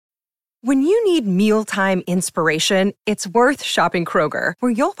When you need mealtime inspiration, it's worth shopping Kroger,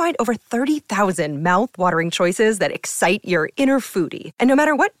 where you'll find over 30,000 mouth-watering choices that excite your inner foodie. And no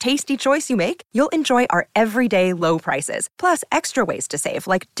matter what tasty choice you make, you'll enjoy our everyday low prices, plus extra ways to save,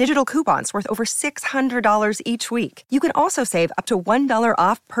 like digital coupons worth over $600 each week. You can also save up to $1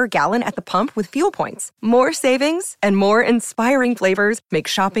 off per gallon at the pump with fuel points. More savings and more inspiring flavors make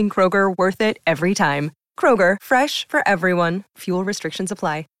shopping Kroger worth it every time. Kroger, fresh for everyone. Fuel restrictions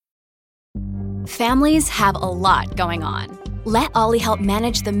apply. Families have a lot going on. Let Ollie help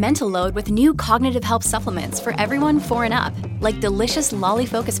manage the mental load with new cognitive help supplements for everyone 4 and up, like delicious Lolly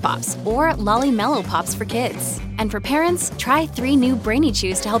Focus Pops or Lolly Mellow Pops for kids. And for parents, try 3 new Brainy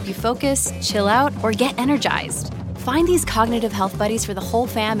Chews to help you focus, chill out, or get energized. Find these cognitive health buddies for the whole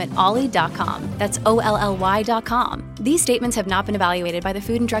fam at ollie.com. That's OLLY.com. These statements have not been evaluated by the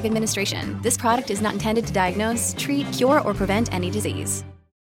Food and Drug Administration. This product is not intended to diagnose, treat, cure, or prevent any disease.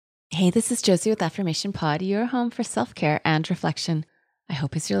 Hey, this is Josie with Affirmation Pod, your home for self-care and reflection. I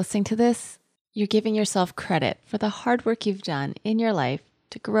hope as you're listening to this, you're giving yourself credit for the hard work you've done in your life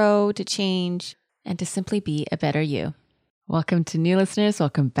to grow, to change, and to simply be a better you. Welcome to new listeners.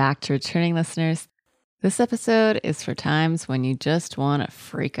 Welcome back to returning listeners. This episode is for times when you just want to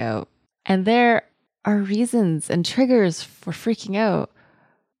freak out. And there are reasons and triggers for freaking out.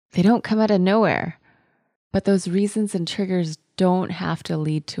 They don't come out of nowhere. But those reasons and triggers don't have to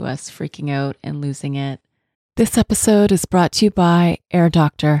lead to us freaking out and losing it. This episode is brought to you by Air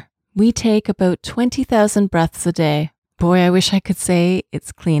Doctor. We take about 20,000 breaths a day. Boy, I wish I could say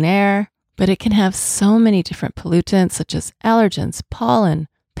it's clean air, but it can have so many different pollutants such as allergens, pollen,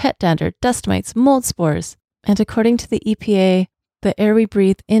 pet dander, dust mites, mold spores. And according to the EPA, the air we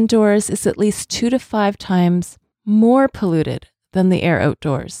breathe indoors is at least 2 to 5 times more polluted than the air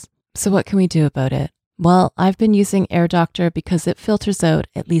outdoors. So what can we do about it? Well, I've been using Air Doctor because it filters out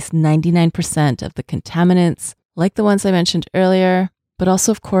at least 99% of the contaminants, like the ones I mentioned earlier, but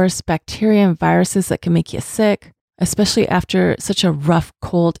also, of course, bacteria and viruses that can make you sick, especially after such a rough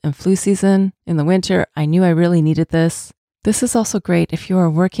cold and flu season. In the winter, I knew I really needed this. This is also great if you are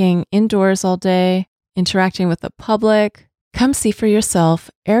working indoors all day, interacting with the public. Come see for yourself.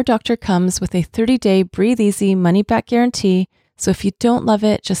 Air Doctor comes with a 30-day breathe easy money-back guarantee. So if you don't love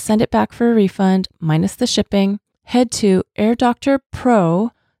it, just send it back for a refund, minus the shipping. Head to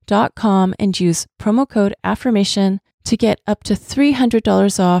airdoctorpro.com and use promo code AFFIRMATION to get up to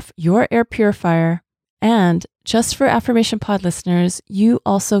 $300 off your air purifier. And just for Affirmation Pod listeners, you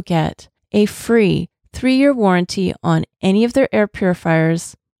also get a free 3-year warranty on any of their air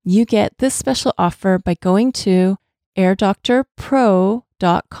purifiers. You get this special offer by going to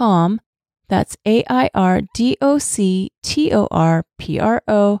airdoctorpro.com. That's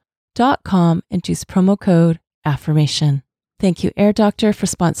airdoctorpro.com and use promo code AFFIRMATION. Thank you, Air Doctor, for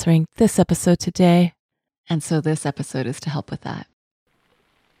sponsoring this episode today. And so this episode is to help with that.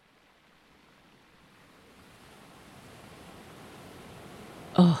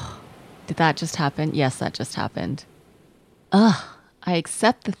 Oh, did that just happen? Yes, that just happened. I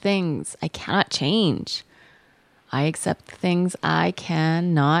accept the things I cannot change. I accept the things I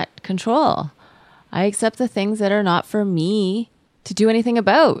cannot control. I accept the things that are not for me to do anything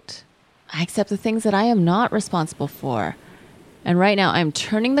about. I accept the things that I am not responsible for. And right now I'm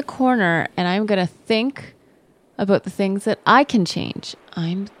turning the corner and I'm going to think about the things that I can change.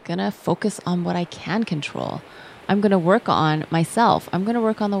 I'm going to focus on what I can control. I'm going to work on myself. I'm going to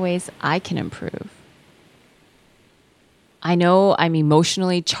work on the ways I can improve. I know I'm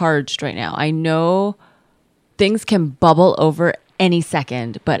emotionally charged right now. I know things can bubble over any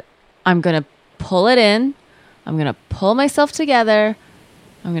second, but I'm going to pull it in. I'm going to pull myself together.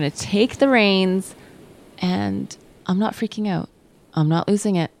 I'm going to take the reins, and I'm not freaking out. I'm not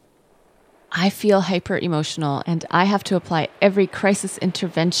losing it. I feel hyper emotional, and I have to apply every crisis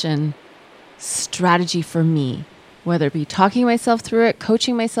intervention strategy for me, whether it be talking myself through it,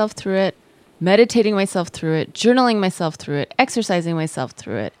 coaching myself through it, meditating myself through it, journaling myself through it, exercising myself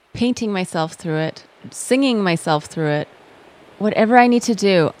through it, painting myself through it, singing myself through it. Whatever I need to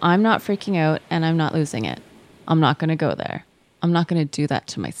do, I'm not freaking out and I'm not losing it. I'm not going to go there. I'm not going to do that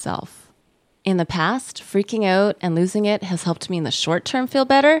to myself. In the past, freaking out and losing it has helped me in the short term feel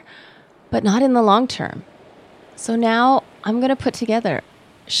better, but not in the long term. So now I'm going to put together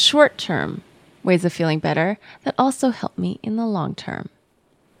short term ways of feeling better that also help me in the long term.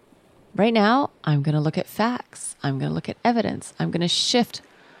 Right now, I'm going to look at facts. I'm going to look at evidence. I'm going to shift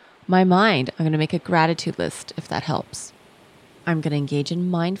my mind. I'm going to make a gratitude list if that helps. I'm going to engage in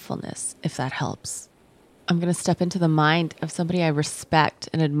mindfulness if that helps. I'm going to step into the mind of somebody I respect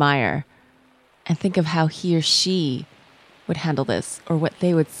and admire and think of how he or she would handle this or what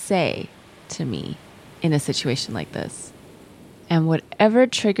they would say to me in a situation like this. And whatever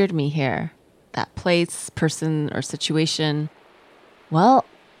triggered me here, that place, person, or situation, well,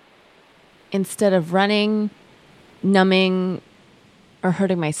 instead of running, numbing, or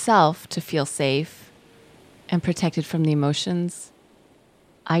hurting myself to feel safe and protected from the emotions,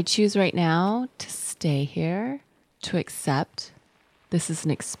 I choose right now to stay here, to accept this is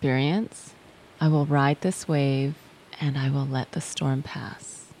an experience. I will ride this wave and I will let the storm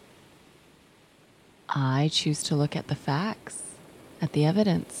pass. I choose to look at the facts, at the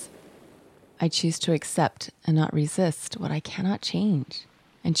evidence. I choose to accept and not resist what I cannot change,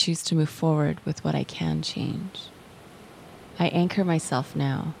 and choose to move forward with what I can change. I anchor myself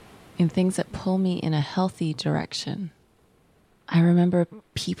now in things that pull me in a healthy direction. I remember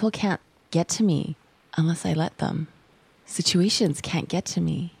people can't get to me unless I let them. Situations can't get to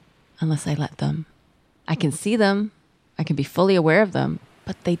me unless I let them. I can see them, I can be fully aware of them,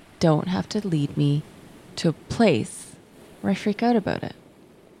 but they don't have to lead me to a place where I freak out about it.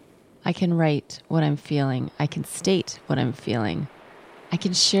 I can write what I'm feeling. I can state what I'm feeling. I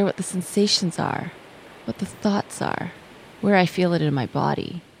can share what the sensations are, what the thoughts are, where I feel it in my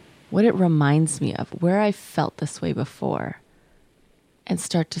body, what it reminds me of, where I felt this way before, and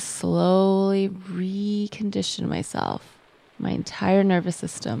start to slowly recondition myself, my entire nervous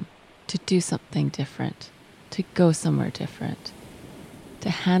system, to do something different, to go somewhere different,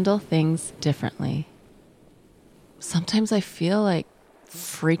 to handle things differently. Sometimes I feel like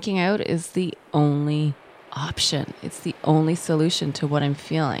freaking out is the only option. It's the only solution to what I'm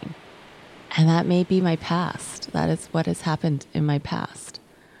feeling. And that may be my past. That is what has happened in my past.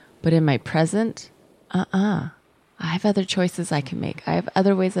 But in my present, I have other choices I can make. I have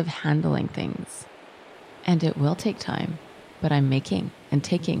other ways of handling things. And it will take time, but I'm making and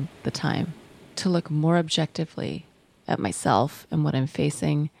taking the time to look more objectively at myself and what I'm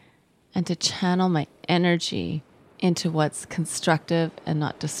facing, and to channel my energy into what's constructive and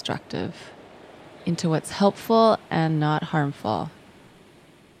not destructive, into what's helpful and not harmful,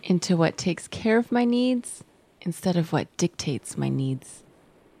 into what takes care of my needs instead of what dictates my needs.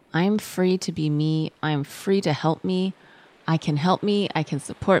 I am free to be me. I am free to help me. I can help me. I can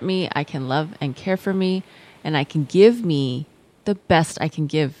support me. I can love and care for me. And I can give me the best I can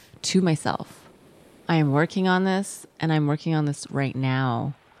give to myself. I am working on this, and I'm working on this right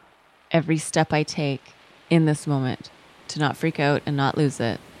now. Every step I take in this moment to not freak out and not lose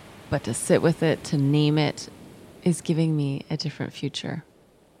it, but to sit with it, to name it, is giving me a different future.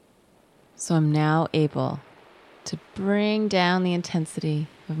 So I'm now able to bring down the intensity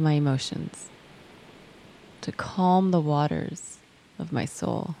of my emotions, to calm the waters of my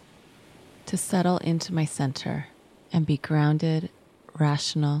soul, to settle into my center and be grounded,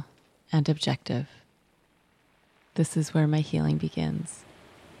 rational, and objective. This is where my healing begins,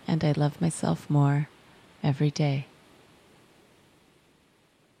 and I love myself more every day.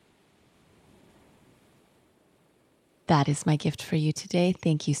 That is my gift for you today.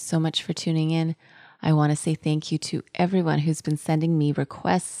 Thank you so much for tuning in. I want to say thank you to everyone who's been sending me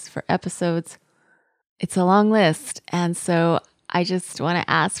requests for episodes. It's a long list, and so I just want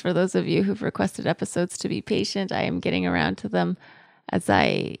to ask for those of you who've requested episodes to be patient. I am getting around to them as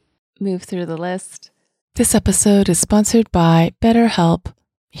I move through the list. This episode is sponsored by BetterHelp.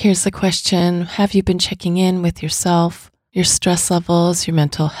 Here's the question. Have you been checking in with yourself, your stress levels, your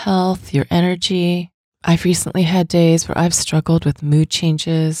mental health, your energy? I've recently had days where I've struggled with mood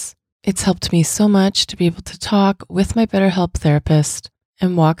changes. It's helped me so much to be able to talk with my BetterHelp therapist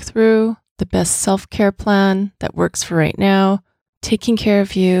and walk through the best self-care plan that works for right now. Taking care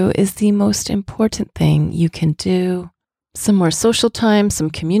of you is the most important thing you can do. Some more social time, some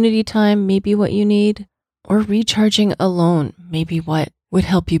community time may be what you need, or recharging alone may be what would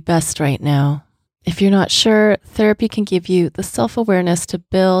help you best right now. If you're not sure, therapy can give you the self-awareness to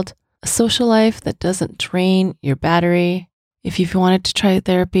build a social life that doesn't drain your battery. If you've wanted to try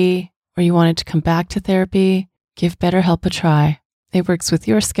therapy or you wanted to come back to therapy, give BetterHelp a try. It works with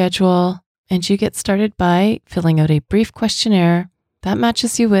your schedule, and you get started by filling out a brief questionnaire that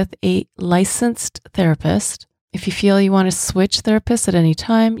matches you with a licensed therapist. If you feel you want to switch therapists at any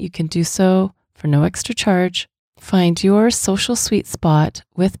time, you can do so for no extra charge. Find your social sweet spot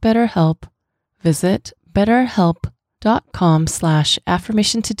with BetterHelp. Visit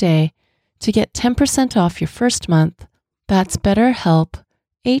betterhelp.com/affirmation today to get 10% off your first month. That's BetterHelp,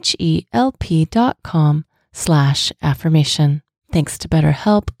 HELP.com/affirmation. Thanks to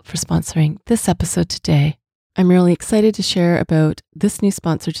BetterHelp for sponsoring this episode today. I'm really excited to share about this new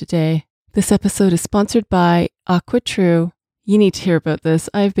sponsor today. This episode is sponsored by AquaTrue. You need to hear about this.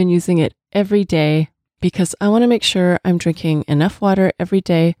 I've been using it every day. because I want to make sure I'm drinking enough water every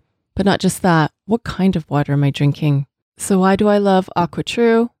day, but not just that. What kind of water am I drinking? So why do I love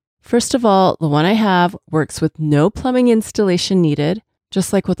AquaTrue? First of all, the one I have works with no plumbing installation needed.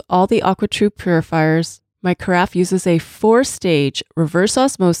 Just like with all the AquaTrue purifiers, my carafe uses a 4-stage reverse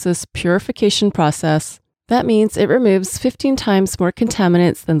osmosis purification process. That means it removes 15 times more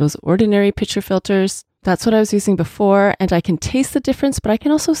contaminants than those ordinary pitcher filters. That's what I was using before, and I can taste the difference, but I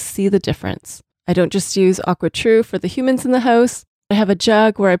can also see the difference. I don't just use AquaTrue for the humans in the house. I have a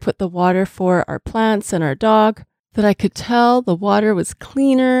jug where I put the water for our plants and our dog, that I could tell the water was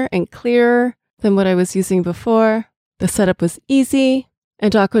cleaner and clearer than what I was using before. The setup was easy,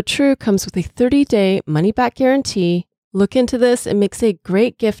 and AquaTrue comes with a 30-day money-back guarantee. Look into this. It makes a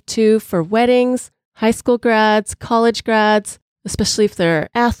great gift too for weddings, high school grads, college grads, especially if they're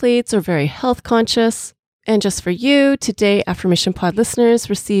athletes or very health conscious. And just for you, today Affirmation Pod listeners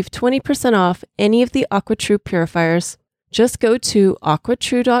receive 20% off any of the AquaTrue purifiers. Just go to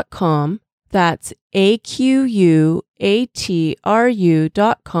aquatrue.com. That's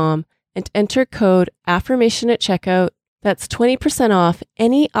AQUATRU.com and enter code AFFIRMATION at checkout. That's 20% off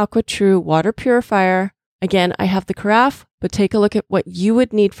any AquaTrue water purifier. Again, I have the carafe, but take a look at what you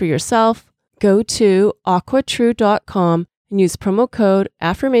would need for yourself. Go to aquatrue.com and use promo code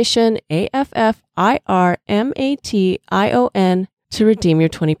AFFIRMATION, AFFIRMATION, to redeem your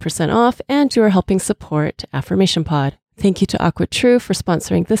 20% off, and you are helping support Affirmation Pod. Thank you to AquaTrue for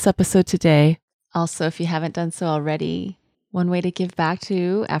sponsoring this episode today. Also, if you haven't done so already, one way to give back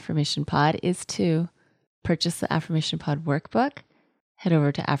to Affirmation Pod is to purchase the Affirmation Pod workbook. Head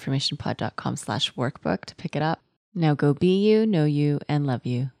over to affirmationpod.com/workbook to pick it up. Now go be you, know you, and love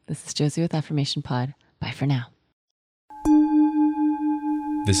you. This is Josie with Affirmation Pod. Bye for now.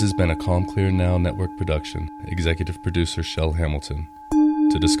 This has been a Calm Clear Now Network production. Executive producer Shell Hamilton.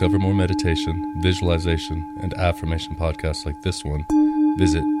 To discover more meditation, visualization, and affirmation podcasts like this one,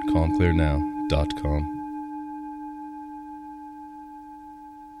 visit calmclearnow.com.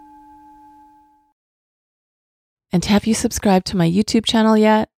 And have you subscribed to my YouTube channel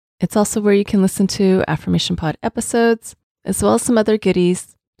yet? It's also where you can listen to Affirmation Pod episodes, as well as some other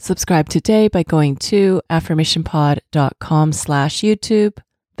goodies. Subscribe today by going to affirmationpod.com/YouTube.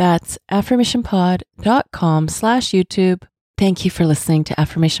 That's affirmationpod.com/YouTube. Thank you for listening to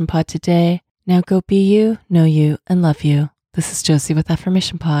Affirmation Pod today. Now go be you, know you, and love you. This is Josie with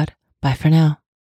Affirmation Pod. Bye for now.